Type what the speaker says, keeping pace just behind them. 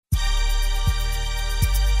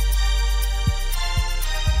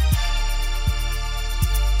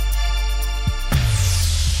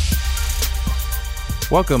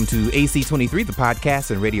Welcome to AC23, the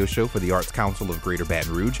podcast and radio show for the Arts Council of Greater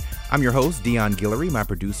Baton Rouge. I'm your host, Dion Guillory. My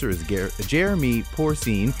producer is Jeremy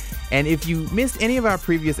Porcine. And if you missed any of our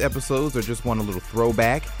previous episodes or just want a little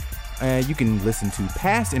throwback, you can listen to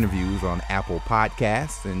past interviews on Apple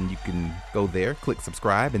Podcasts, and you can go there, click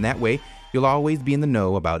subscribe, and that way you'll always be in the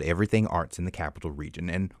know about everything arts in the capital region.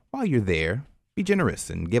 And while you're there, be generous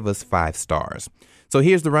and give us 5 stars. So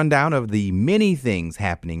here's the rundown of the many things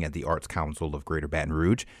happening at the Arts Council of Greater Baton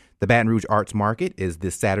Rouge. The Baton Rouge Arts Market is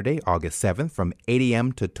this Saturday, August 7th, from 8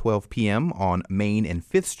 a.m. to 12 p.m. on Main and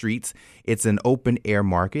 5th Streets. It's an open-air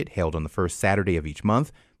market held on the first Saturday of each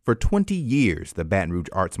month. For 20 years, the Baton Rouge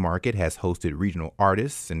Arts Market has hosted regional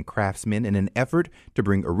artists and craftsmen in an effort to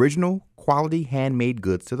bring original, quality handmade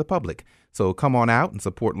goods to the public. So come on out and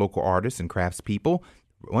support local artists and craftspeople.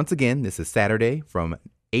 Once again, this is Saturday from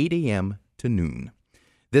 8 a.m. to noon.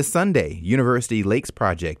 This Sunday, University Lakes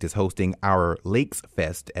Project is hosting our Lakes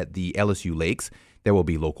Fest at the LSU Lakes. There will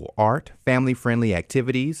be local art, family-friendly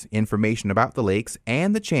activities, information about the lakes,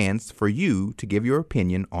 and the chance for you to give your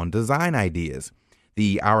opinion on design ideas.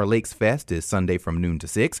 The Our Lakes Fest is Sunday from noon to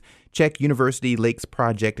 6. Check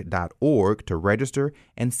universitylakesproject.org to register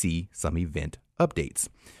and see some event updates.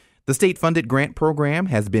 The state-funded grant program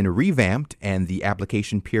has been revamped, and the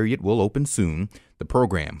application period will open soon. The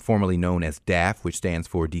program, formerly known as DAF, which stands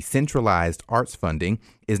for Decentralized Arts Funding,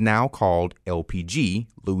 is now called LPG,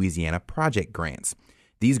 Louisiana Project Grants.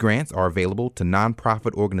 These grants are available to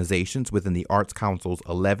nonprofit organizations within the Arts Council's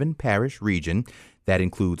 11-parish region. That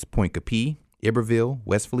includes Point Capee, Iberville,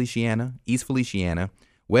 West Feliciana, East Feliciana,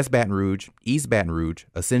 West Baton Rouge, East Baton Rouge,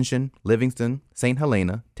 Ascension, Livingston, St.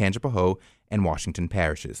 Helena, Tangipahoa, and Washington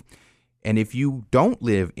parishes. And if you don't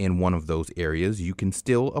live in one of those areas, you can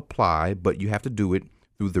still apply, but you have to do it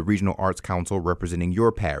through the Regional Arts Council representing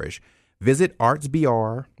your parish. Visit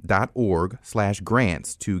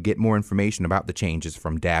artsbr.org/grants to get more information about the changes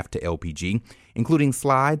from DAF to LPG, including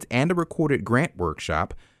slides and a recorded grant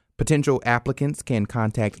workshop. Potential applicants can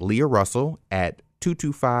contact Leah Russell at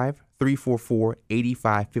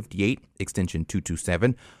 225-344-8558, extension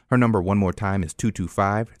 227. Her number one more time is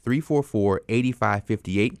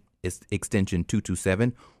 225-344-8558, extension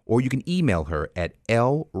 227. Or you can email her at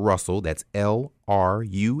lrussell, that's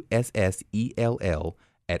LRUSSELL,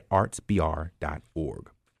 at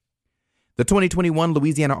artsbr.org. The 2021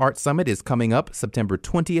 Louisiana Arts Summit is coming up September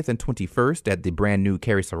 20th and 21st at the brand new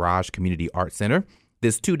Carrie Saraj Community Arts Center.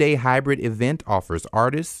 This 2-day hybrid event offers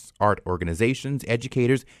artists, art organizations,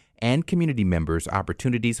 educators, and community members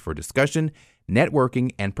opportunities for discussion,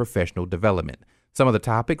 networking, and professional development. Some of the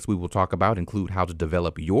topics we will talk about include how to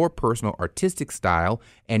develop your personal artistic style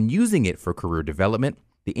and using it for career development,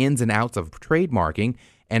 the ins and outs of trademarking,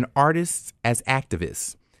 and artists as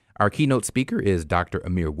activists. Our keynote speaker is Dr.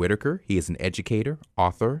 Amir Whitaker. He is an educator,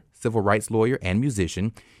 author, civil rights lawyer, and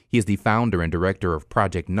musician. He is the founder and director of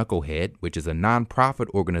Project Knucklehead, which is a nonprofit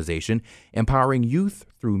organization empowering youth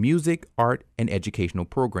through music, art, and educational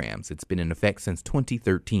programs. It's been in effect since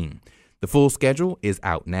 2013. The full schedule is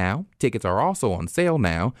out now. Tickets are also on sale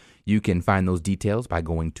now. You can find those details by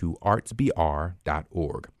going to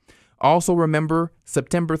artsbr.org. Also remember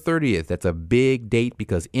September 30th. That's a big date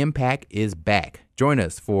because Impact is back. Join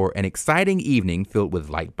us for an exciting evening filled with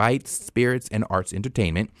light bites, spirits, and arts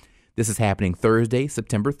entertainment. This is happening Thursday,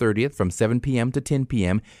 September 30th from 7 p.m. to 10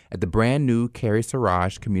 p.m. at the brand new Carrie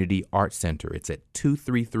Saraj Community Arts Center. It's at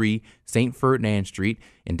 233 St. Ferdinand Street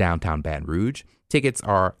in downtown Baton Rouge. Tickets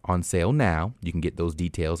are on sale now. You can get those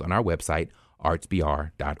details on our website,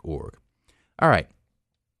 artsbr.org. All right.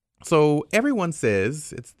 So everyone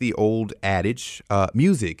says, it's the old adage,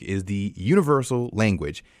 music is the universal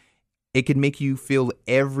language. It can make you feel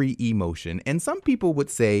every emotion. And some people would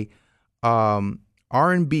say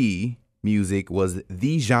R&B music was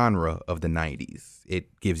the genre of the 90s.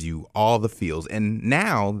 It gives you all the feels. And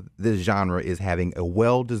now this genre is having a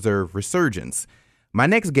well-deserved resurgence. My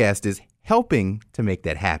next guest is helping to make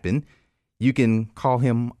that happen. You can call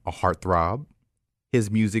him a heartthrob.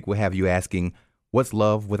 His music will have you asking, what's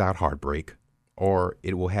love without heartbreak? Or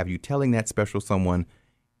it will have you telling that special someone,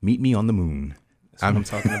 meet me on the moon. That's what I'm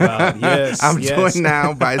talking about. Yes. I'm joined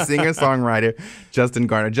now by singer-songwriter Justin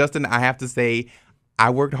Garner. Justin, I have to say,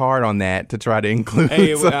 I worked hard on that to try to include.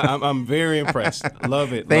 Hey, I'm very impressed.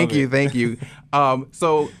 Love it. Thank you.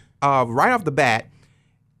 So right off the bat,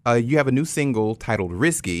 you have a new single titled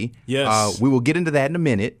Risky. Yes. We will get into that in a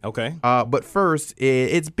minute. Okay. But first,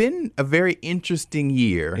 it's been a very interesting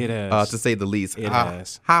year. It has. To say the least. It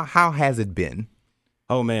has. How has it been?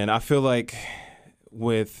 Oh, man. I feel like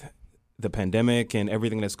with the pandemic and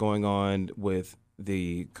everything that's going on with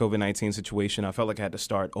the COVID-19 situation, I felt like I had to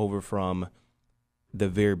start over from the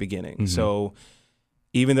very beginning. So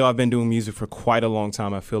even though I've been doing music for quite a long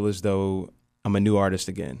time, I feel as though I'm a new artist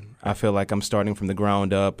again. I feel like I'm starting from the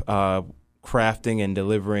ground up, crafting and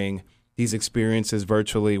delivering these experiences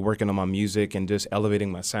virtually, working on my music and just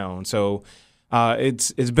elevating my sound. So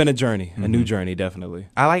it's been a journey, a new journey, definitely.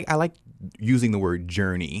 I like using the word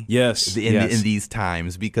journey. Yes, in these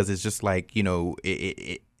times, because it's just like,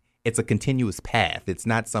 it's a continuous path. It's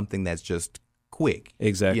not something that's just quick.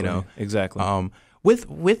 Exactly. Exactly.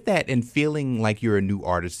 With that and feeling like you're a new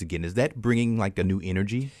artist again, is that bringing like a new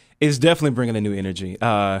energy? It's definitely bringing a new energy.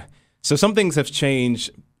 So some things have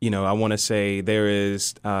changed. I want to say there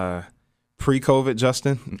is pre-COVID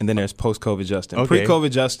Justin, and then there's post-COVID Justin. Okay.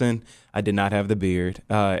 Pre-COVID Justin, I did not have the beard.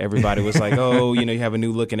 Everybody was like, oh, you have a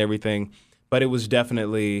new look and everything. But it was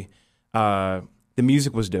definitely, the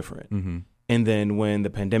music was different. And then when the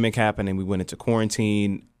pandemic happened and we went into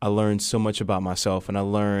quarantine, I learned so much about myself, and I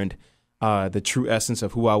learned the true essence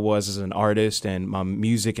of who I was as an artist and my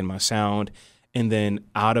music and my sound. And then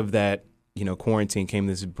out of that, quarantine came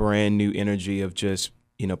this brand new energy of just,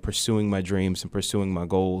 pursuing my dreams and pursuing my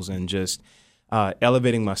goals and just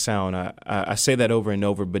elevating my sound. I say that over and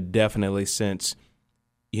over, but definitely since,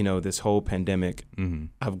 this whole pandemic,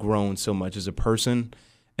 I've grown so much as a person.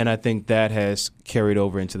 And I think that has carried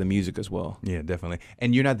over into the music as well. Yeah, definitely.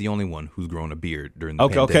 And you're not the only one who's grown a beard during the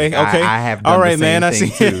pandemic. Okay. I have done the same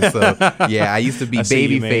thing too. So yeah, I used to be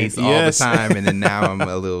baby face all the time, and then now I'm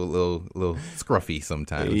a little scruffy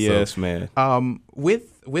sometimes. Yes, so, man.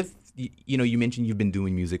 With you mentioned you've been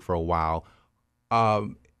doing music for a while.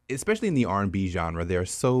 Especially in the R&B genre, there are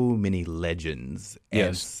so many legends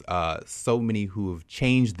and so many who have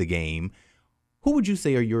changed the game. Who would you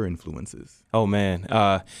say are your influences? Oh, man.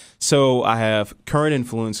 So I have current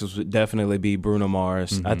influences would definitely be Bruno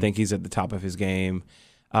Mars. I think he's at the top of his game.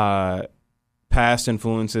 Past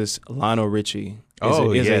influences, Lionel Richie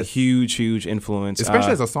is a huge influence.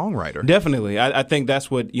 Especially as a songwriter. Definitely. I think that's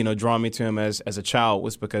what, draw me to him as a child,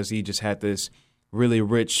 was because he just had this really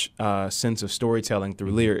rich sense of storytelling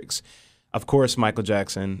through lyrics. Of course, Michael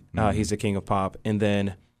Jackson, he's the king of pop. And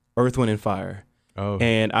then Earth, Wind, and Fire. Oh.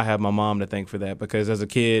 And I have my mom to thank for that, because as a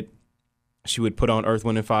kid, she would put on Earth,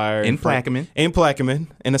 Wind, and Fire in Plaquemine,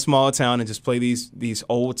 in a small town, and just play these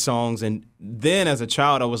old songs. And then as a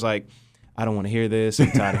child, I was like, I don't want to hear this.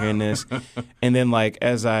 I'm tired of hearing this. And then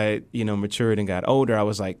as I matured and got older, I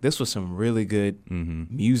was like, this was some really good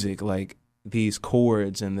music, like these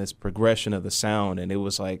chords and this progression of the sound. And it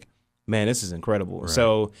was like, man, this is incredible. Right.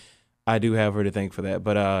 So I do have her to thank for that.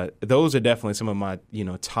 But those are definitely some of my,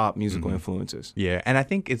 top musical influences. Yeah. And I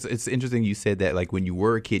think it's interesting you said that, like, when you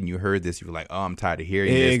were a kid and you heard this, you were like, oh, I'm tired of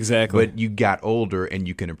hearing this. Exactly. But you got older and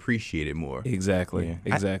you can appreciate it more. Exactly. Yeah.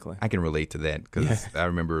 Exactly. I can relate to that, because I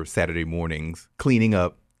remember Saturday mornings cleaning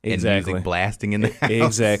up and music blasting in the house.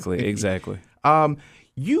 Exactly.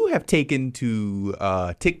 You have taken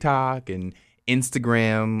to TikTok and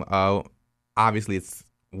Instagram. Obviously, it's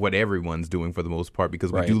what everyone's doing for the most part,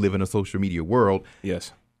 because we do live in a social media world.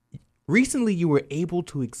 Yes. Recently, you were able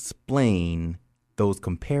to explain those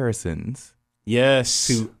comparisons. Yes.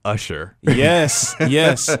 To Usher. Yes.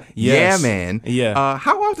 Yeah, man. Yeah.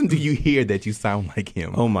 How often do you hear that you sound like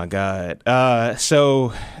him? Oh my God.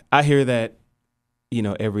 So I hear that,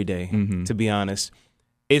 every day, to be honest.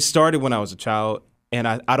 It started when I was a child. And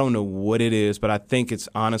I don't know what it is, but I think it's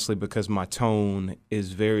honestly because my tone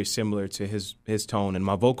is very similar to his tone, and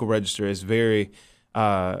my vocal register is very,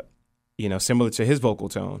 similar to his vocal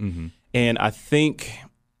tone. And I think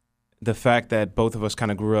the fact that both of us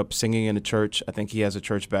kind of grew up singing in the church, I think he has a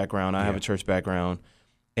church background, I have a church background,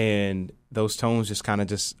 and those tones just kind of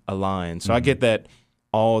just align. So I get that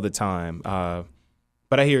all the time,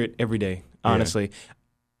 but I hear it every day, honestly.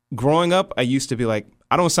 Growing up, I used to be like,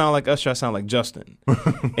 I don't sound like Usher, I sound like Justin.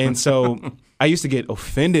 And so I used to get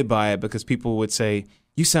offended by it, because people would say,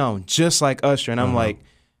 you sound just like Usher. And I'm like,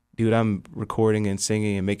 dude, I'm recording and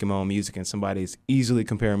singing and making my own music, and somebody's easily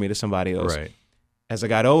comparing me to somebody else. Right. As I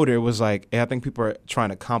got older, it was like, I think people are trying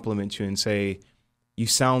to compliment you and say, you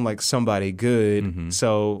sound like somebody good.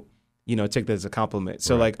 So, take that as a compliment.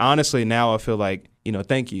 So honestly, now I feel like,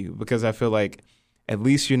 thank you, because I feel like at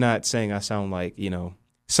least you're not saying I sound like,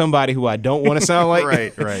 somebody who I don't want to sound like.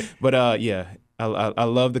 Right. But I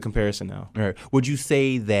love the comparison now. All right. Would you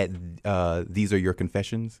say that these are your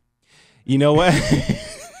confessions? You know what?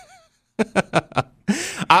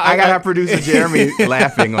 I got our producer Jeremy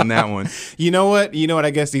laughing on that one. You know what?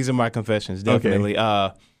 I guess these are my confessions, definitely.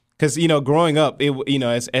 Because growing up,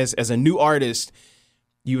 as a new artist,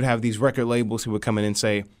 you would have these record labels who would come in and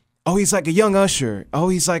say, "Oh, he's like a young Usher. Oh,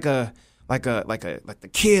 he's like the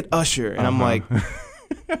kid Usher." And I'm like,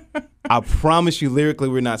 I promise you, lyrically,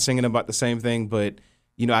 we're not singing about the same thing, but,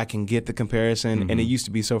 you know, I can get the comparison. And it used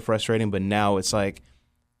to be so frustrating, but now it's like,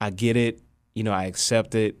 I get it. You know, I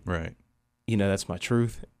accept it. Right. You know, that's my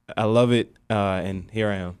truth. I love it. And here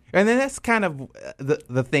I am. And then that's kind of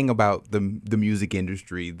the thing about the music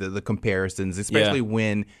industry, the comparisons, especially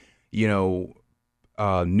when, you know,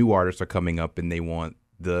 new artists are coming up and they want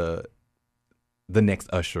the next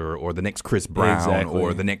Usher or the next Chris Brown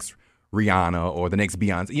or the next Rihanna or the next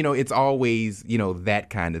Beyonce. You know, it's always, you know, that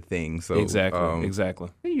kind of thing. So Exactly.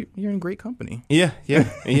 You're in great company. Yeah.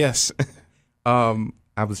 Yes.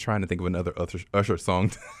 I was trying to think of another Usher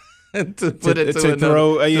song to put it to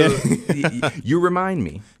throw. You remind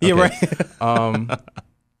me. Okay. Yeah, right.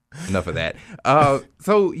 Enough of that.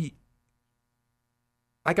 So,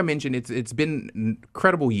 like I mentioned, it's been an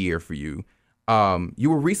incredible year for you. You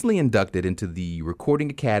were recently inducted into the Recording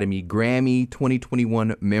Academy Grammy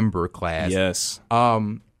 2021 member class. Yes.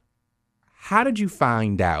 How did you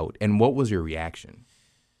find out, and what was your reaction?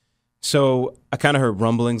 So I kind of heard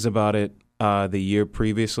rumblings about it the year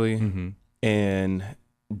previously, and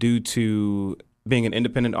due to being an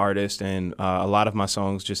independent artist and a lot of my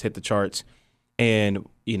songs just hit the charts, and,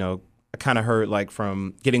 you know, I kind of heard like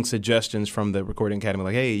from getting suggestions from the Recording Academy,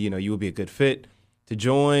 like, hey, you know, you would be a good fit to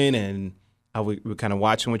join, and we're kind of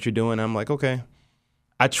watching what you're doing. I'm like, okay.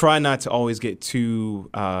 I try not to always get too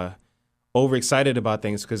overexcited about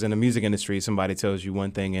things, because in the music industry, somebody tells you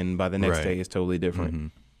one thing and by the next day it's totally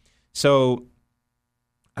different. So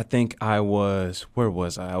I think where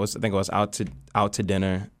was I? I think I was out to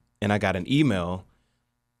dinner, and I got an email,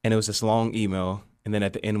 and it was this long email, and then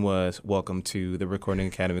at the end was, welcome to the Recording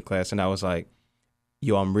Academy class. And I was like,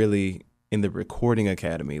 yo, I'm really in the Recording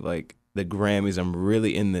Academy, like the Grammys, I'm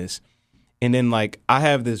really in this. And then, like, I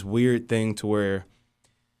have this weird thing to where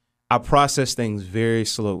I process things very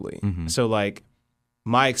slowly. So, like,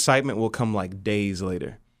 my excitement will come, like, days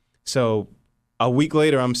later. So, a week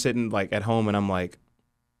later, I'm sitting, like, at home, and I'm like,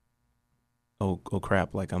 oh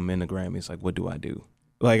crap, like, I'm in the Grammys. Like, what do I do?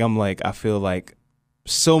 Like, I feel, like,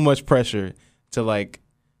 so much pressure to, like,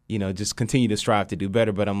 you know, just continue to strive to do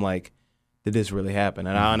better. But I'm like, did this really happen?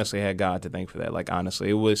 And I honestly had God to thank for that. Like, honestly,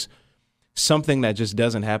 it was something that just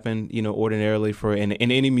doesn't happen, you know, ordinarily and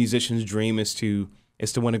any musician's dream is to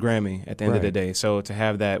win a Grammy at the end of the day. So to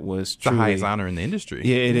have that was truly the highest honor in the industry.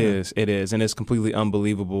 Yeah, it is. It is. And it's completely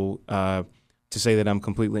unbelievable to say that I'm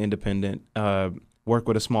completely independent, work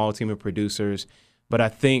with a small team of producers. But I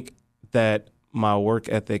think that my work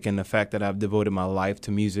ethic and the fact that I've devoted my life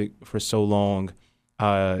to music for so long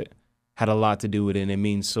had a lot to do with it. And it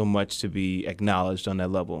means so much to be acknowledged on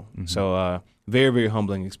that level. So very, very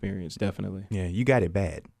humbling experience, definitely. Yeah, you got it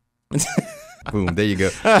bad. Boom, there you go.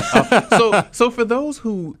 So for those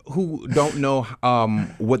who don't know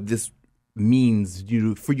what this means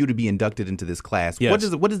for you to be inducted into this class, what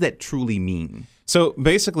does that truly mean? So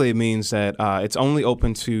basically it means that it's only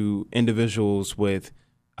open to individuals with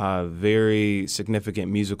very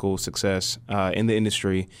significant musical success in the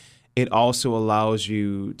industry. It also allows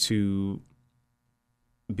you to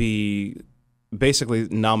be basically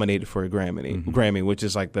nominated for a Grammy, which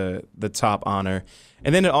is like the top honor.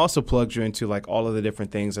 And then it also plugs you into like all of the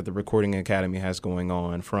different things that the Recording Academy has going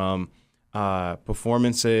on, from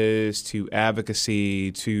performances to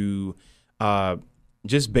advocacy to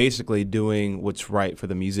just basically doing what's right for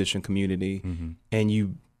the musician community. And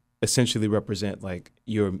you essentially represent like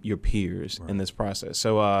your peers in this process.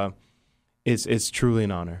 So it's truly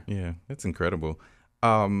an honor. Yeah, that's incredible.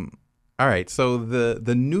 All right, so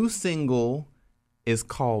the new single is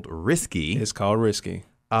called Risky. It's called Risky.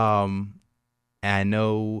 And I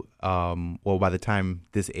know, well, by the time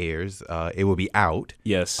this airs, it will be out.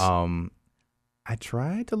 Yes. I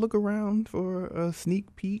tried to look around for a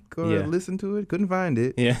sneak peek or listen to it. Couldn't find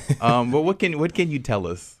it. Yeah. But what can you tell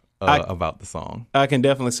us about the song? I can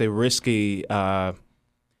definitely say Risky. It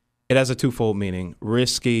has a twofold meaning.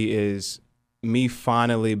 Risky is me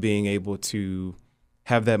finally being able to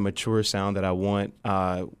have that mature sound that I want,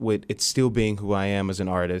 with it still being who I am as an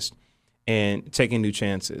artist and taking new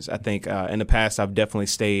chances. I think in the past I've definitely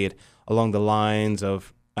stayed along the lines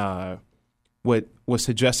of what was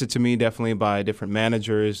suggested to me definitely by different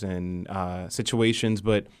managers and situations,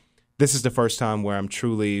 but this is the first time where I'm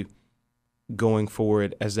truly going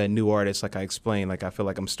forward as that new artist. Like I explained, like I feel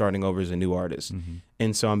like I'm starting over as a new artist.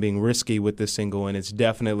 And so I'm being risky with this single, and it's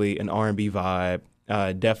definitely an R&B vibe,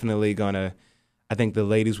 definitely gonna, I think the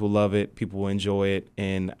ladies will love it, people will enjoy it,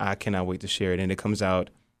 and I cannot wait to share it. And it comes out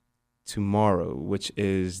tomorrow, which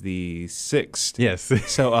is the 6th. Yes.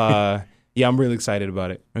 So, yeah, I'm really excited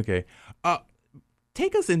about it. Okay.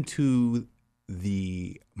 Take us into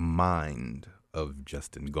the mind of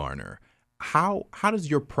Justin Garner. How does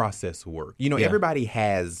your process work? Everybody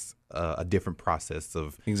has a different process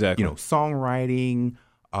of songwriting,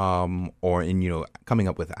 or in coming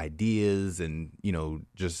up with ideas and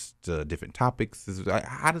just different topics.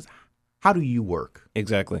 How do you work?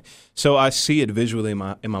 Exactly. So I see it visually in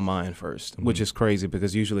my mind first, which is crazy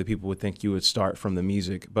because usually people would think you would start from the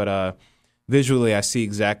music, but visually I see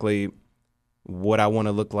exactly what I want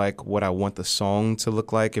to look like, what I want the song to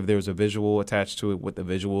look like. If there's a visual attached to it, what the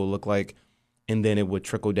visual will look like. And then it would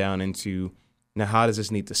trickle down into, now, how does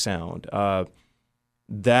this need to sound?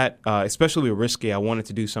 Especially with Risky, I wanted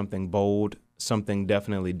to do something bold, something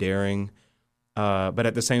definitely daring, but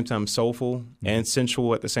at the same time soulful and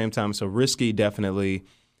sensual at the same time. So Risky definitely,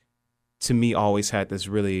 to me, always had this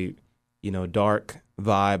really, dark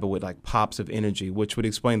vibe, but with like pops of energy, which would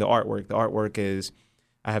explain the artwork. The artwork is,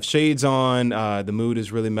 I have shades on, the mood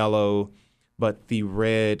is really mellow, but the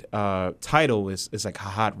red title is like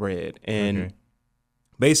hot red. And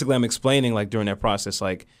basically I'm explaining like during that process,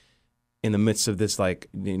 like in the midst of this, like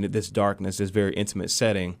this darkness, this very intimate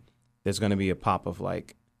setting, there's going to be a pop of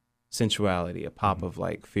like sensuality, a pop of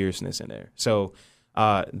like fierceness in there. So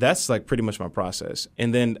that's like pretty much my process.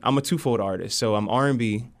 And then I'm a twofold artist. So I'm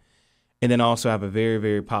R&B and then also have a very,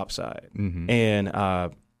 very pop side. And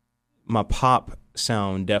my pop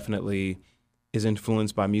sound definitely is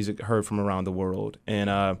influenced by music heard from around the world.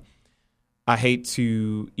 And I hate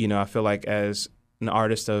to, I feel like as an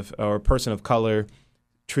artist or a person of color,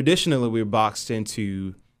 traditionally we're boxed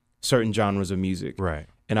into certain genres of music. Right.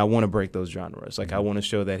 And I want to break those genres. Like I want to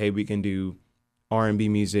show that, hey, we can do R&B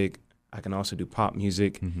music. I can also do pop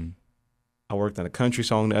music. I worked on a country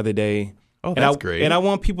song the other day. Oh, that's great. And I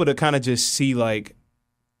want people to kind of just see, like,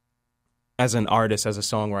 as an artist, as a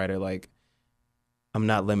songwriter, like, I'm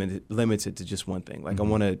not limited to just one thing. Like, I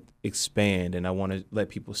want to expand and I want to let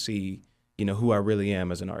people see, who I really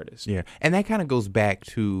am as an artist. Yeah. And that kind of goes back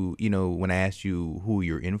to, when I asked you who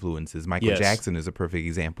your influence is. Michael Jackson is a perfect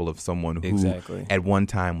example of someone who at one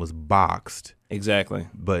time was boxed. Exactly.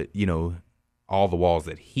 But, all the walls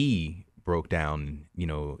that he broke down,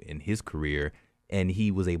 in his career, and he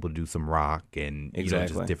was able to do some rock and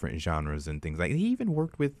just different genres and things like that. He even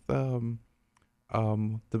worked with Paul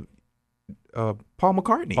McCartney.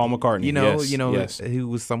 Paul McCartney, who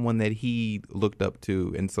was someone that he looked up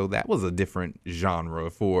to, and so that was a different genre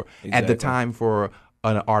for at the time for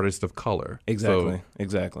an artist of color.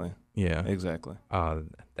 Exactly. Yeah, exactly.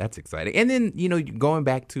 That's exciting. And then going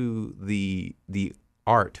back to the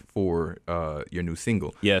art for your new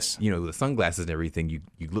single. Yes. The sunglasses and everything. You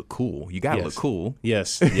look cool. You gotta look cool.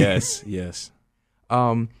 Yes. Yes.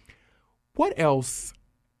 What else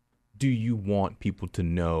do you want people to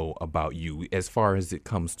know about you as far as it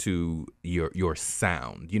comes to your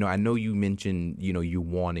sound? I know you mentioned, you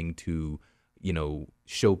wanting to,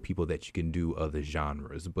 show people that you can do other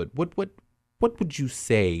genres, but what would you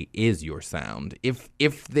say is your sound?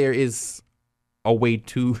 If there is a way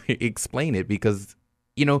to explain it, because,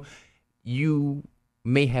 you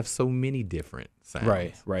may have so many different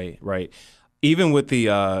sounds. Right. Even with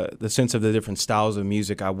the sense of the different styles of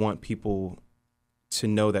music, I want people to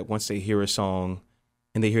know that once they hear a song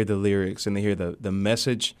and they hear the lyrics and they hear the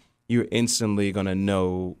message, you're instantly going to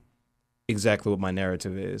know exactly what my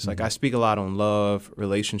narrative is. Like I speak a lot on love,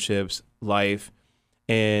 relationships, life,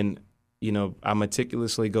 and I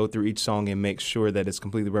meticulously go through each song and make sure that it's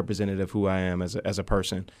completely representative of who I am as a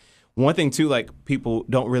person. One thing too, like people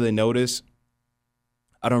don't really notice,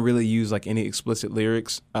 I don't really use like any explicit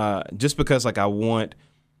lyrics, just because like I want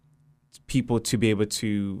people to be able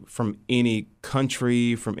to, from any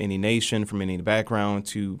country, from any nation, from any background,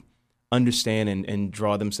 to understand and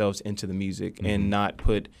draw themselves into the music and not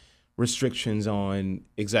put restrictions on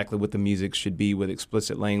exactly what the music should be with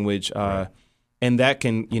explicit language. And that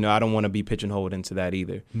can, I don't want to be pigeonholed into that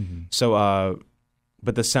either. So,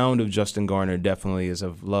 but the sound of Justin Garner definitely is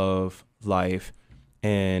of love, life,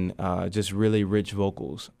 and just really rich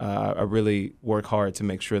vocals. I really work hard to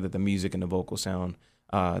make sure that the music and the vocal sound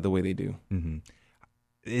the way they do.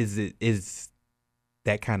 Is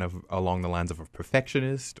that kind of along the lines of a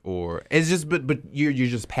perfectionist, or it's just but you're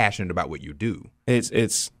just passionate about what you do?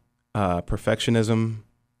 It's perfectionism,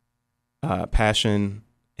 passion,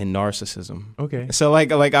 and narcissism. Okay. So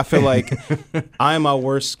like I feel like I'm my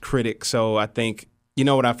worst critic. So I think,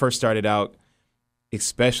 when I first started out,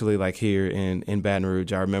 especially like here in Baton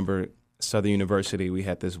Rouge, I remember Southern University, we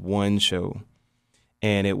had this one show,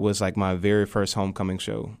 and it was like my very first homecoming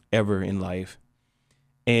show ever in life.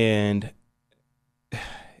 And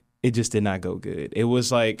it just did not go good. It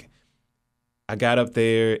was like, I got up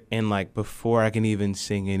there, and like before I can even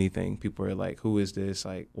sing anything, people are like, "Who is this?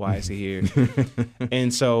 Like, why is he here?"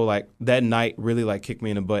 And so like that night really like kicked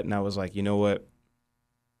me in the butt, and I was like, you know what?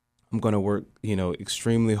 I'm going to work,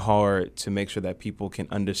 extremely hard to make sure that people can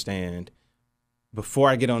understand before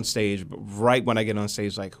I get on stage, but right when I get on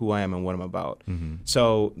stage, like who I am and what I'm about.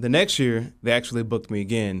 So the next year, they actually booked me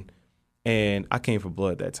again, and I came for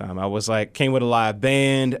blood that time. I was like, came with a live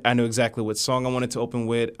band. I knew exactly what song I wanted to open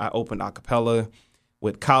with. I opened a cappella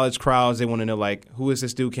with college crowds. They want to know, like, who is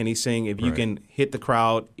this dude? Can he sing? If you can hit the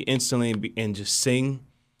crowd instantly and just sing,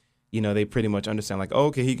 they pretty much understand, like, oh,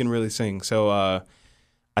 okay, he can really sing. So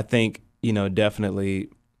I think, definitely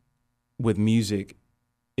with music,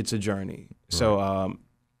 it's a journey. Right. So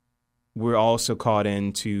we're also caught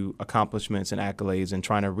into accomplishments and accolades and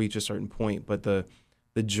trying to reach a certain point. But the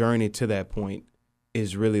journey to that point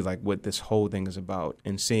is really like what this whole thing is about,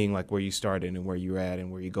 and seeing like where you started and where you're at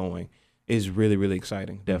and where you're going is really, really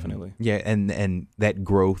exciting. Definitely. Yeah. And that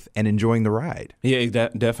growth and enjoying the ride. Yeah,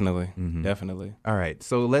 definitely. Definitely. All right.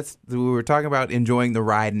 So we were talking about enjoying the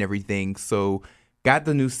ride and everything. So got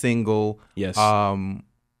the new single. Yes.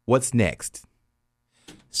 What's next?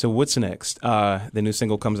 So what's next? The new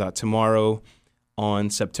single comes out tomorrow. On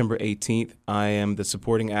September 18th, I am the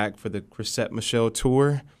supporting act for the Chrisette Michele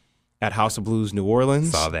tour at House of Blues New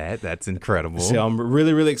Orleans. Saw that. That's incredible. So I'm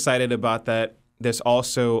really, really excited about that. There's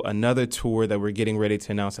also another tour that we're getting ready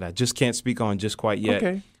to announce that I just can't speak on just quite yet.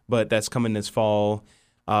 Okay. But that's coming this fall.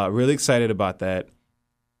 Really excited about that.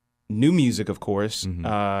 New music, of course.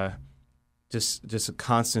 Just a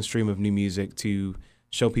constant stream of new music to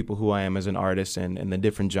show people who I am as an artist and the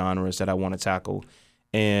different genres that I want to tackle.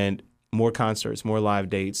 And more concerts, more live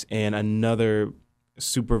dates, and another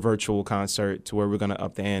super virtual concert to where we're going to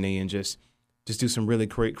up the ante and just do some really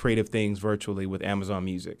creative things virtually with Amazon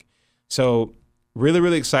Music. So really,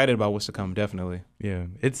 really excited about what's to come, definitely. Yeah.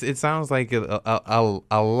 It sounds like a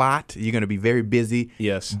lot. You're going to be very busy.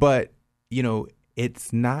 Yes. But,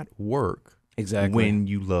 it's not work. Exactly. When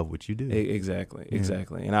you love what you do. Exactly.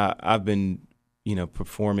 And I've been,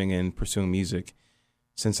 performing and pursuing music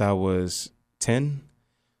since I was 10.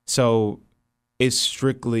 So it's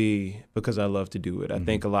strictly because I love to do it. I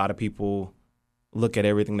think a lot of people look at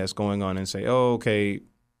everything that's going on and say, oh, okay,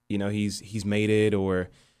 he's made it, or,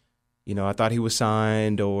 I thought he was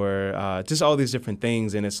signed, or just all these different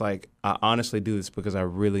things. And it's like, I honestly do this because I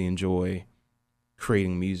really enjoy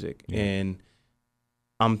creating music. Yeah. And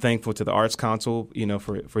I'm thankful to the Arts Council,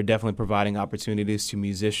 for definitely providing opportunities to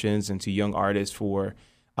musicians and to young artists for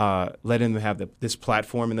letting them have this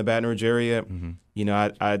platform in the Baton Rouge area.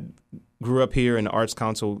 I grew up here, and the Arts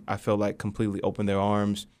Council, I felt like completely opened their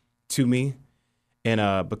arms to me.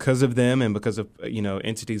 And because of them and because of,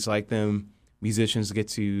 entities like them, musicians get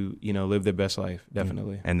to, live their best life.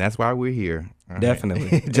 Definitely. And that's why we're here. All definitely.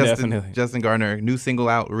 Right. Definitely. Justin Gardner, new single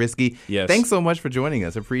out, Risky. Yes. Thanks so much for joining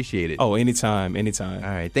us. Appreciate it. Oh, anytime. All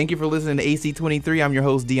right. Thank you for listening to AC23. I'm your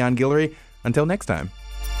host, Dion Guillory. Until next time.